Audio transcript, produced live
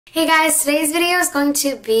Hey guys, today's video is going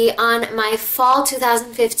to be on my fall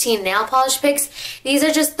 2015 nail polish picks. These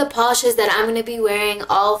are just the polishes that I'm going to be wearing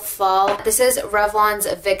all fall. This is Revlon's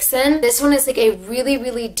Vixen. This one is like a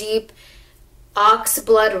really deep ox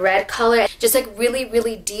blood red color. Just like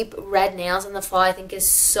really deep red nails in the fall I think is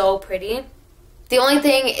so pretty. The only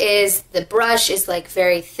thing is the brush is like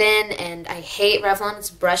very thin and I hate Revlon's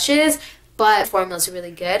brushes, but the formula is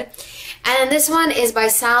really good. And this one is by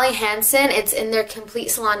Hansen. It's in their Complete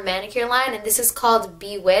Salon Manicure line, and this is called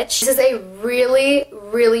Bewitched. This is a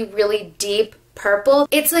really deep purple.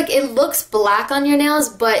 It's like, it looks black on your nails,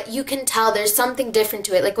 but you can tell there's something different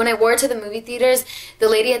to it. Like when I wore it to the movie theaters, the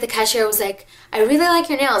lady at the cashier was like, "I really like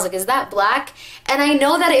your nails, like, is that black?" And I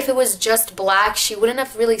know that if it was just black, she wouldn't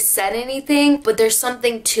have really said anything, but there's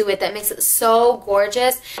something to it that makes it so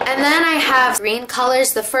gorgeous. And then I have green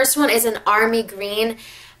colors. The first one is an army green.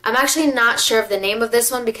 I'm actually not sure of the name of this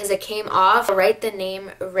one because it came off. I'll write the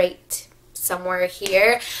name right somewhere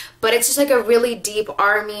here, but it's just like a really deep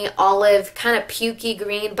army olive kind of pukey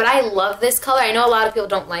green, but I love this color. I know a lot of people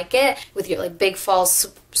don't like it with your like big fall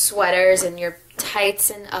sweaters and your tights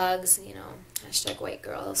and Uggs, you know, hashtag white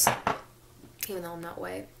girls, even though I'm not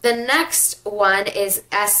white. The next one is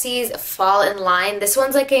Essie's Fall in Line. This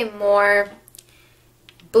one's like a more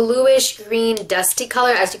bluish green dusty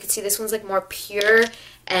color. As you can see, this one's like more pure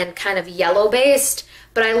and kind of yellow based,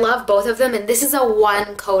 but I love both of them, and this is a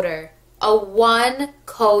one coater. A one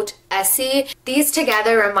coat Essie. These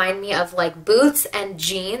together remind me of like boots and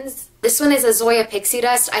jeans. This one is a Zoya Pixie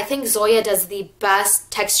Dust. I think Zoya does the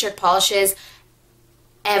best textured polishes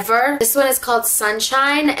ever. This one is called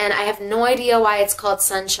Sunshine, and I have no idea why it's called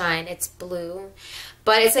Sunshine. It's blue,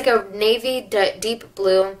 but it's like a navy deep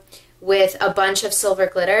blue with a bunch of silver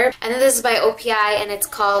glitter. And then this is by OPI, and it's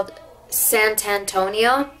called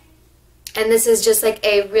tonio. And this is just like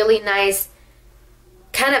a really nice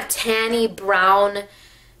kind of tanny brown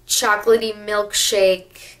chocolatey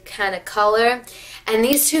milkshake kind of color. And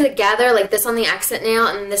these two together, like this on the accent nail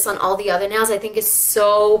and this on all the other nails, I think is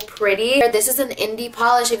so pretty. This is an indie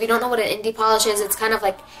polish. If you don't know what an indie polish is, it's kind of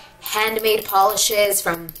like handmade polishes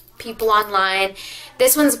from people online.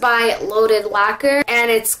 This one's by Loaded Laquer,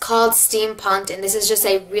 and it's called Steampunked, and this is just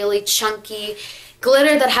a really chunky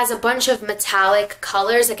glitter that has a bunch of metallic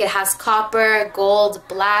colors. Like it has copper, gold,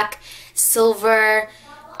 black, silver,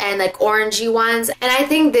 and like orangey ones. And I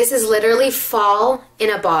think this is literally fall in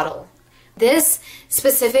a bottle. This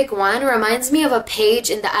specific one reminds me of a page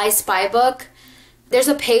in the I Spy book. There's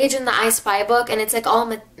a page in the I Spy book, and it's like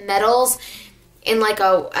all metals in like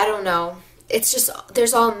a, I don't know, it's just,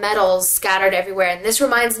 there's all metals scattered everywhere, and this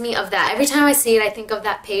reminds me of that. Every time I see it, I think of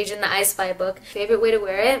that page in the I Spy book. Favorite way to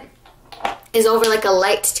wear it is over like a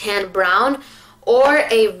light tan brown or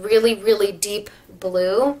a really deep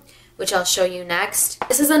blue, which I'll show you next.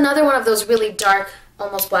 This is another one of those really dark,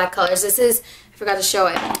 almost black colors. This is, I forgot to show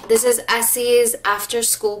it. This is Essie's After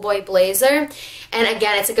Schoolboy Blazer. And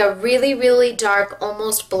again, it's like a really dark,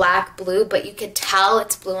 almost black blue, but you can tell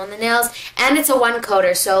it's blue on the nails. And it's a one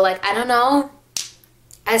coater, so like, I don't know.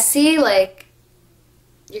 Essie, like,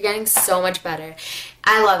 you're getting so much better.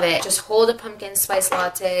 I love it. Just hold a pumpkin spice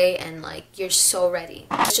latte and like you're so ready.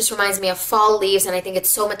 This just reminds me of fall leaves, and I think it's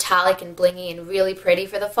so metallic and blingy and really pretty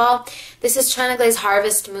for the fall. This is China Glaze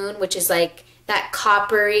Harvest Moon, which is like that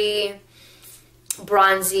coppery,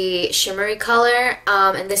 bronzy, shimmery color.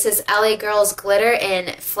 And this is LA Girls Glitter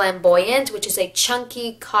in Flamboyant, which is a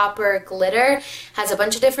chunky copper glitter. Has a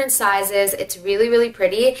bunch of different sizes. It's really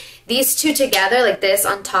pretty. These two together, like this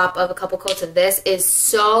on top of a couple coats of this, is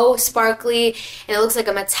so sparkly, and it looks like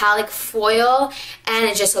a metallic foil, and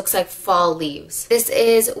it just looks like fall leaves. This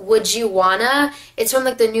is Would You Wanna? It's from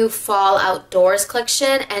like the new Fall Outdoors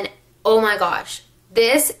collection, and oh my gosh,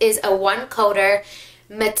 this is a one coater,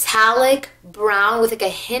 metallic brown with like a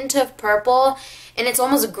hint of purple, and it's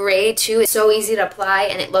almost gray too. It's so easy to apply,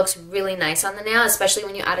 and it looks really nice on the nail, especially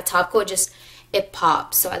when you add a top coat. It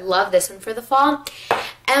pops. So I love this one for the fall.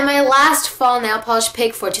 And my last fall nail polish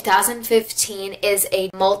pick for 2015 is a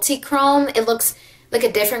multi-chrome. It looks like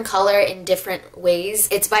a different color in different ways.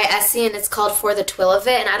 It's by Essie, and it's called For the Twill of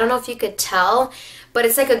It, and I don't know if you could tell, but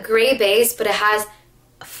it's like a gray base, but it has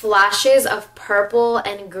flashes of purple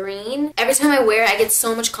and green. Every time I wear it, I get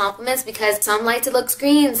so much compliments because some lights it looks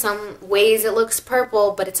green, some ways it looks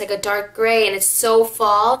purple, but it's like a dark gray, and it's so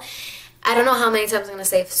fall. I don't know how many times I'm going to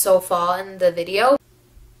say so fall in the video.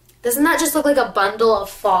 Doesn't that just look like a bundle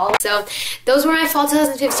of fall? So those were my fall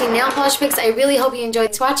 2015 nail polish picks. I really hope you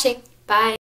enjoyed watching. Bye!